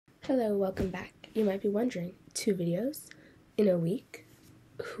Hello, welcome back. You might be wondering, 2 videos in a week?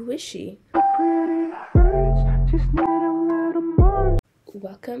 Who is she?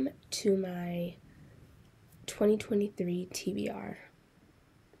 Welcome to my 2023 TBR.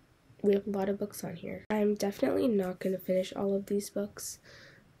 We have a lot of books on here. I'm definitely not going to finish all of these books.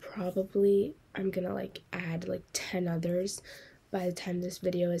 Probably I'm going to add 10 others by the time this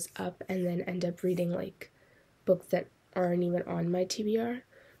video is up and then end up reading books that aren't even on my TBR.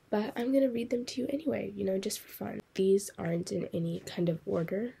 But I'm going to read them to you anyway, just for fun. These aren't in any kind of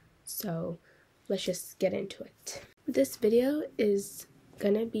order, so let's just get into it. This video is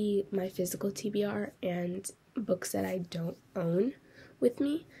going to be my physical TBR and books that I don't own with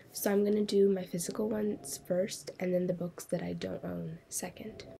me. So I'm going to do my physical ones first and then the books that I don't own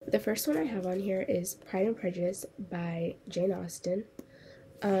second. The first one I have on here is Pride and Prejudice by Jane Austen.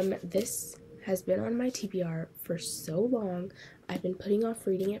 This has been on my TBR for so long. I've been putting off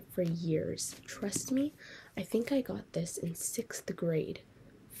reading it for years. Trust me, I think I got this in 6th grade.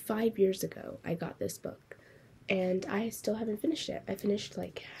 5 years ago, I got this book. And I still haven't finished it. I finished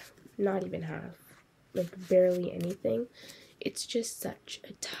not even half. Barely anything. It's just such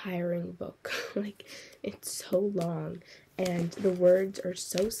a tiring book. It's so long. And the words are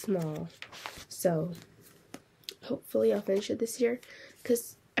so small. So, hopefully I'll finish it this year.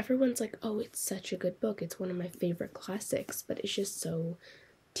 Because everyone's like, oh, it's such a good book. It's one of my favorite classics. But it's just so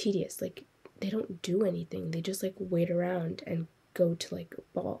tedious. They don't do anything. They just, wait around and go to,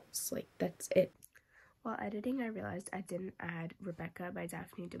 balls. That's it. While editing, I realized I didn't add Rebecca by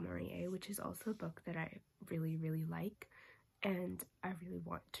Daphne du Maurier, which is also a book that I really, really like. And I really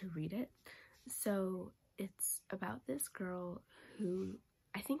want to read it. So, it's about this girl who...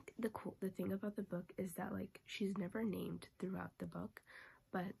 I think the thing about the book is that, she's never named throughout the book.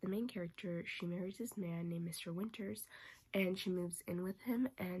 But the main character, she marries this man named Mr. Winters, and she moves in with him,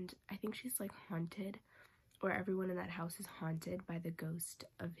 and I think she's, haunted, or everyone in that house is haunted by the ghost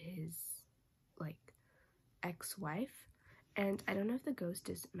of his, ex-wife. And I don't know if the ghost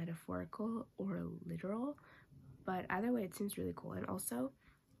is metaphorical or literal, but either way, it seems really cool. And also,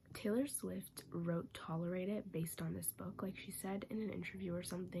 Taylor Swift wrote Tolerate It based on this book. She said in an interview or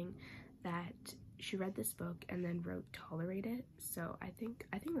something that she read this book and then wrote Tolerate It. So I think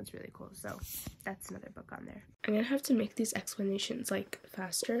that's really cool. So that's another book on there. I'm gonna have to make these explanations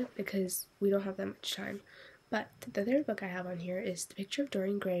faster because we don't have that much time. But the third book I have on here is The Picture of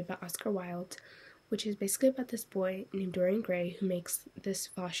Dorian Gray by Oscar Wilde, which is basically about this boy named Dorian Gray who makes this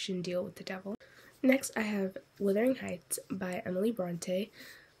Faustian deal with the devil. Next, I have Wuthering Heights by Emily Bronte,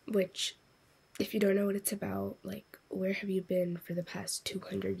 which, if you don't know what it's about, where have you been for the past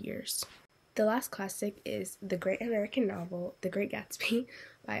 200 years? The last classic is the great American novel, The Great Gatsby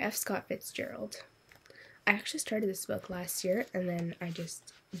by F. Scott Fitzgerald. I actually started this book last year, and then I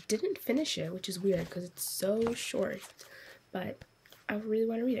just didn't finish it, which is weird because it's so short, but I really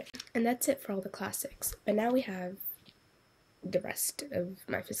want to read it. And that's it for all the classics. But now we have the rest of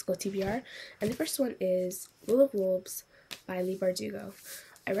my physical TBR, and the first one is Rule of Wolves by Leigh Bardugo.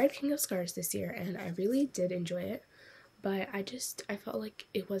 I read King of Scars this year, and I really did enjoy it, but I felt like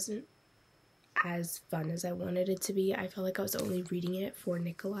it wasn't as fun as I wanted it to be. I felt like I was only reading it for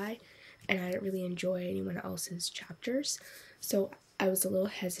Nikolai, and I didn't really enjoy anyone else's chapters, so I was a little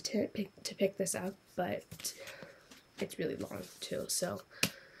hesitant to pick this up, but it's really long too, so,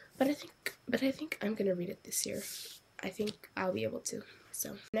 but I think I'm gonna read it this year. I think I'll be able to.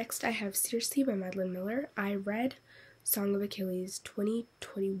 So next I have Circe by Madeline Miller. I read Song of Achilles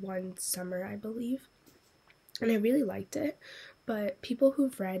 2021 summer, I believe, and I really liked it, but people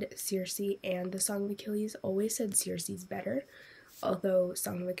who've read Circe and the Song of Achilles always said Circe's better, although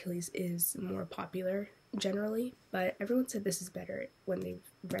Song of Achilles is more popular generally, but everyone said this is better when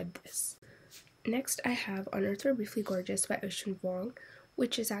they've read this. Next I have On Earth We're Briefly Gorgeous by Ocean Vuong,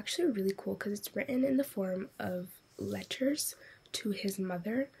 which is actually really cool because it's written in the form of letters to his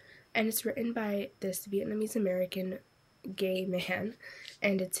mother, and it's written by this Vietnamese American gay man,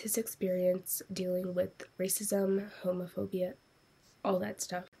 and it's his experience dealing with racism, homophobia, all that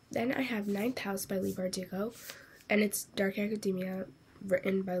stuff. Then I have Ninth House by Leigh Bardugo, and it's dark academia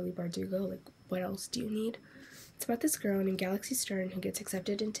written by Leigh Bardugo. What else do you need? It's about this girl named Galaxy Stern who gets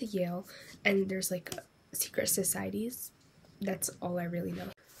accepted into Yale, and there's secret societies. That's all I really know.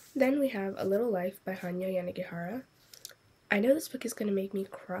 Then we have A Little Life by Hanya Yanagihara. I know this book is going to make me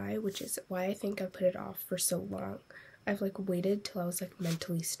cry, which is why I think I put it off for so long. I've waited till I was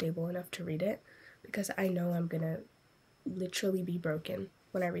mentally stable enough to read it, because I know I'm gonna literally be broken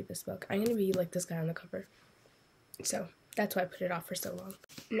when I read this book. I'm gonna be like this guy on the cover. So that's why I put it off for so long.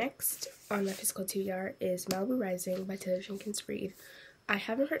 Next on my physical TBR is Malibu Rising by Taylor Jenkins Reid. I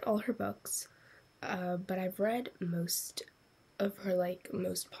haven't read all her books, but I've read most of her like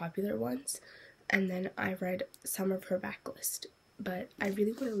most popular ones, and then I read some of her backlist. But I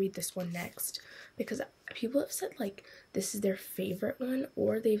really want to read this one next because people have said like this is their favorite one,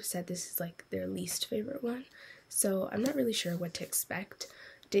 or they've said this is like their least favorite one. So I'm not really sure what to expect.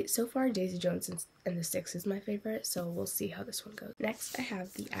 So far, Daisy Jones and the Six is my favorite, so we'll see how this one goes. Next, I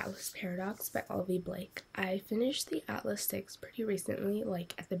have The Atlas Paradox by Olivia Blake. I finished The Atlas 6 pretty recently,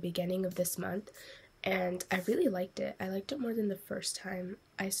 like at the beginning of this month, and I really liked it. I liked it more than the first time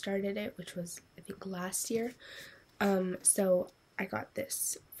I started it, which was, I think, last year. So I got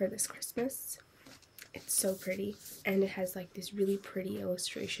this for this Christmas. It's so pretty, and it has like these really pretty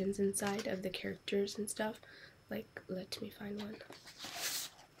illustrations inside of the characters and stuff. Like, let me find one.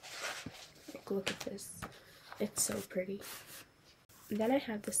 Like, look at this. It's so pretty. Then I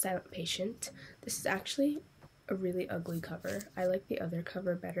have The Silent Patient. This is actually a really ugly cover. I like the other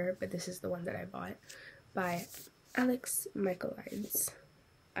cover better, but this is the one that I bought, by Alex Michaelides.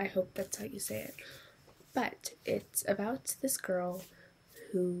 I hope that's how you say it. But it's about this girl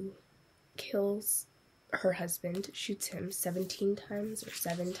who kills her husband, shoots him 17 times or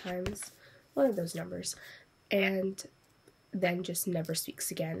 7 times, one of those numbers, and then just never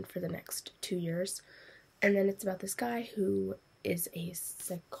speaks again for the next 2 years. And then it's about this guy who is a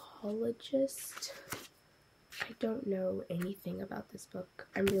psychologist. I don't know anything about this book.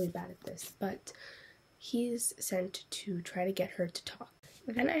 I'm really bad at this, but he's sent to try to get her to talk.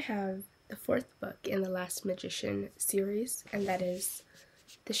 Then I have the 4th book in the Last Magician series, and that is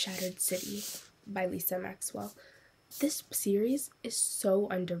The Shattered City by Lisa Maxwell. This series is so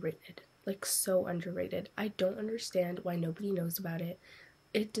underrated, like so underrated. I don't understand why nobody knows about it.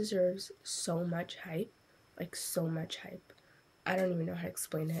 It deserves so much hype, like so much hype. I don't even know how to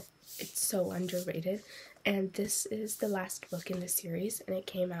explain it. It's so underrated, and this is the last book in the series, and it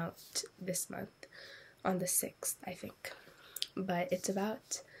came out this month on the 6th, I think. But it's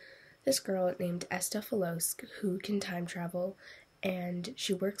about this girl named Esta Falosk who can time travel, and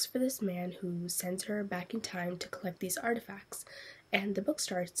she works for this man who sends her back in time to collect these artifacts. And the book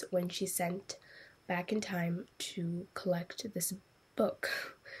starts when she's sent back in time to collect this book,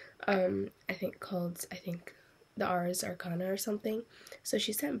 I think called, the Ars Arcana or something. So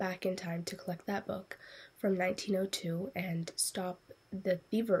she's sent back in time to collect that book from 1902 and stop the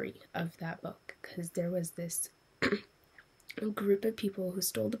thievery of that book, because there was this group of people who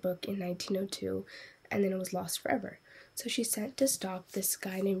stole the book in 1902 and then it was lost forever. So she's sent to stop this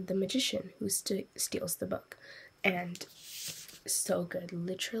guy named the Magician who steals the book. And so good,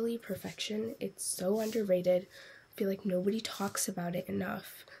 literally perfection. It's so underrated. I feel like nobody talks about it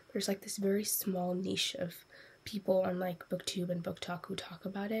enough. There's like this very small niche of people on like BookTube and BookTok who talk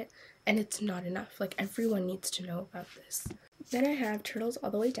about it, and it's not enough. Like, everyone needs to know about this. Then I have Turtles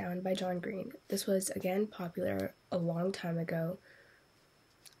All the Way Down by John Green. This was again popular a long time ago.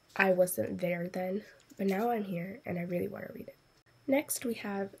 I wasn't there then, but now I'm here and I really want to read it. Next we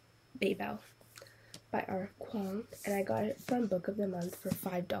have Babel by R. Kwong, and I got it from Book of the Month for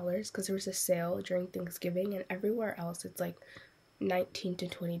 $5 because there was a sale during Thanksgiving, and everywhere else it's like $19 to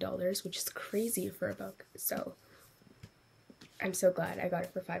 $20, which is crazy for a book. So I'm so glad I got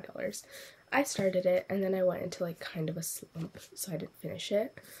it for $5. I started it and then I went into like kind of a slump, so I didn't finish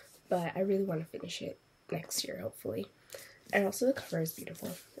it, but I really want to finish it next year, hopefully. And also the cover is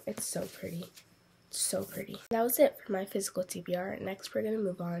beautiful. It's so pretty. So pretty. That was it for my physical TBR. Next we're gonna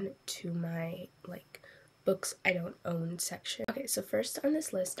move on to my like books I don't own section. Okay, so first on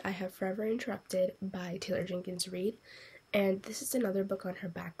this list I have Forever Interrupted by Taylor Jenkins Reid, and this is another book on her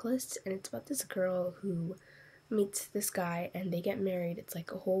backlist, and it's about this girl who meets this guy and they get married. It's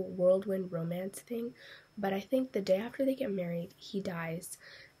like a whole whirlwind romance thing, but I think the day after they get married he dies,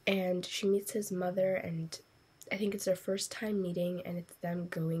 and she meets his mother, and I think it's their first time meeting, and it's them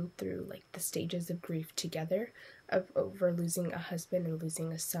going through like the stages of grief together over losing a husband and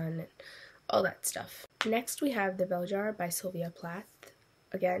losing a son and all that stuff. Next we have The Bell Jar by Sylvia Plath.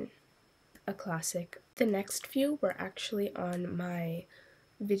 Again, a classic. The next few were actually on my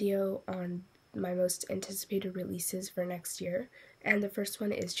video on my most anticipated releases for next year, and the first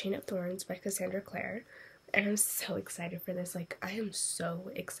one is Chain of Thorns by Cassandra Clare. And I'm so excited for this. Like, I am so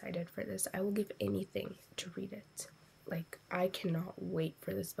excited for this. I will give anything to read it. Like, I cannot wait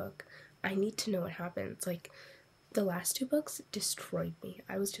for this book. I need to know what happens. Like, the last 2 books destroyed me.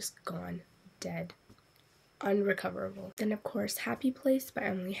 I was just gone, dead, unrecoverable. Then, of course, Happy Place by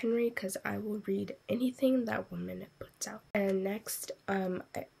Emily Henry, because I will read anything that woman puts out. And next,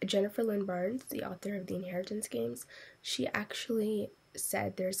 Jennifer Lynn Barnes, the author of the Inheritance Games, she actually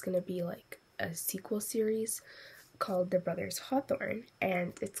said there's going to be, like, a sequel series called The Brothers Hawthorne,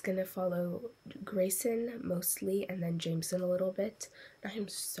 and it's gonna follow Grayson mostly and then Jameson a little bit. I am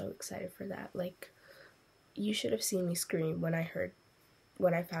so excited for that. Like, you should have seen me scream when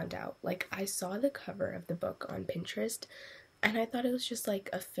I found out. Like, I saw the cover of the book on Pinterest and I thought it was just like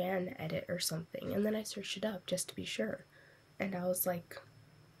a fan edit or something, and then I searched it up just to be sure, and I was like,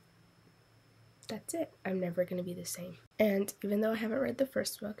 that's it. I'm never gonna be the same. And even though I haven't read the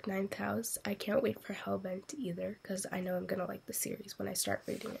first book, Ninth House, I can't wait for Hellbent either, because I know I'm gonna like the series when I start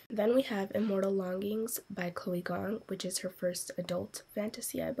reading it. Then we have Immortal Longings by Chloe Gong, which is her first adult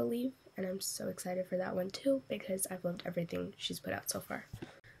fantasy, I believe, and I'm so excited for that one too, because I've loved everything she's put out so far.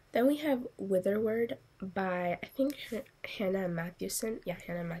 Then we have Witherward by, I think, Hannah Mathewson. Yeah,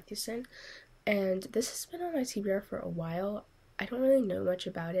 Hannah Mathewson. And this has been on my TBR for a while. I don't really know much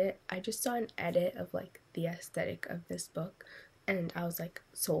about it. I just saw an edit of like the aesthetic of this book and I was like,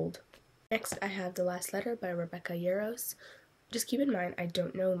 sold. Next I have The Last Letter by Rebecca Yarros. Just keep in mind I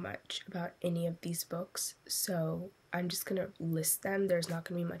don't know much about any of these books, so I'm just gonna list them. There's not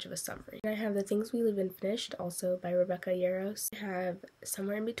gonna be much of a summary. And I have The Things We Leave Unfinished, also by Rebecca Yarros. I have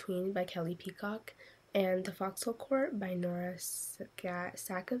Somewhere in Between by Kelly Peacock and The Foxhole Court by Nora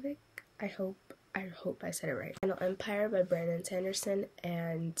Sakovic. I hope I said it right. Final Empire by Brandon Sanderson,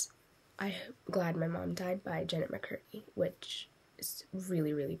 and I'm Glad My Mom Died by Janet McCurdy, which is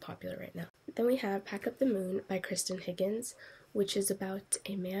really, really popular right now. Then we have Pack Up the Moon by Kristen Higgins, which is about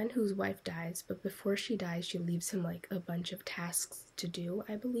a man whose wife dies, but before she dies, she leaves him like a bunch of tasks to do,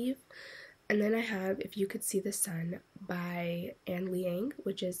 I believe. And then I have If You Could See the Sun by Anne Liang,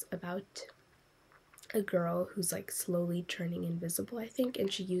 which is about a girl who's like slowly turning invisible, I think,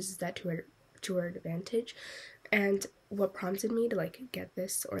 and she uses that to her advantage. And what prompted me to like get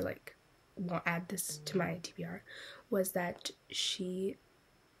this or like add this to my TBR was that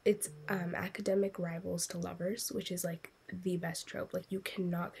it's academic rivals to lovers, which is like the best trope. Like, you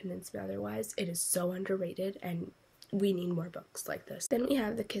cannot convince me otherwise. It is so underrated and we need more books like this. Then we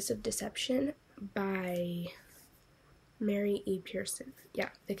have The Kiss of Deception by Mary E. Pearson. Yeah,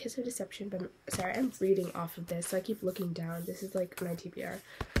 The Kiss of Deception by, sorry, I'm reading off of this, so I keep looking down. This is like my TBR.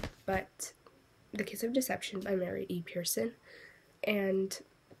 But The Kiss of Deception by Mary E. Pearson. And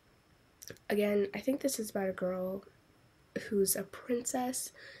again, I think this is about a girl who's a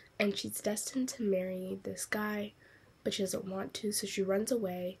princess and she's destined to marry this guy, but she doesn't want to, so she runs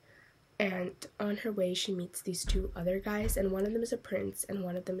away, and on her way she meets these two other guys, and one of them is a prince and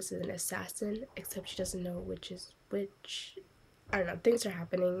one of them is an assassin, except she doesn't know which is which. I don't know, things are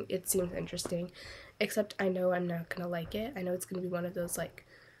happening. It seems interesting, except I know I'm not gonna like it. I know it's gonna be one of those like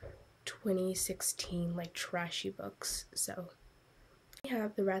 2016 like trashy books. So we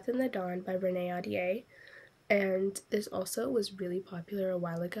have The Wrath in the Dawn by Renee Audier, and this also was really popular a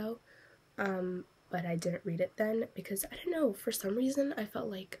while ago, but I didn't read it then because, I don't know, for some reason I felt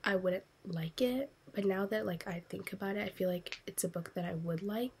like I wouldn't like it, but now that like I think about it, I feel like it's a book that I would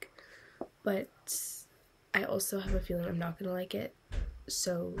like, but I also have a feeling I'm not gonna like it,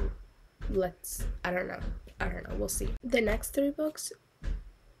 so I don't know, we'll see. The next three books,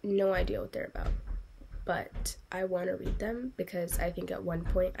 no idea what they're about, but I want to read them because I think at one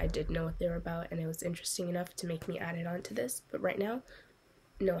point I did know what they were about and it was interesting enough to make me add it on to this, but right now,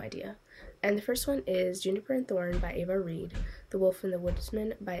 no idea. And the first one is Juniper and Thorn by Ava Reed, The Wolf and the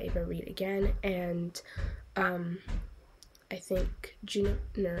Woodsman by Ava Reed again, and I think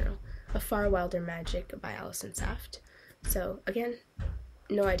A Far Wilder Magic by Allison Saft. So again,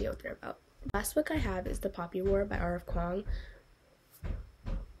 no idea what they're about. The last book I have is The Poppy War by R.F. Kuang.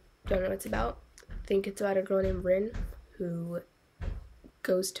 Don't know what it's about. Think it's about a girl named Rin who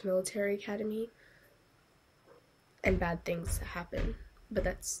goes to military academy and bad things happen, but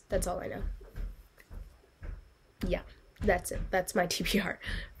that's all I know. Yeah, that's it. That's my TBR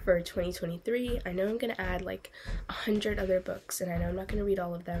for 2023. I know I'm gonna add like 100 other books, and I know I'm not gonna read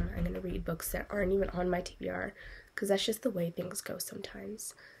all of them. I'm gonna read books that aren't even on my TBR because that's just the way things go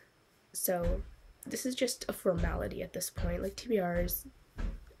sometimes. So this is just a formality at this point. Like, TBRs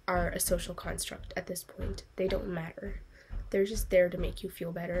are a social construct at this point. They don't matter. They're just there to make you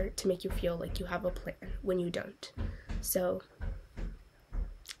feel better, to make you feel like you have a plan when you don't. So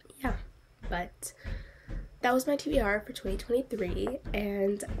yeah, but that was my TBR for 2023,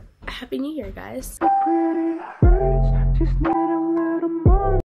 and Happy New Year, guys.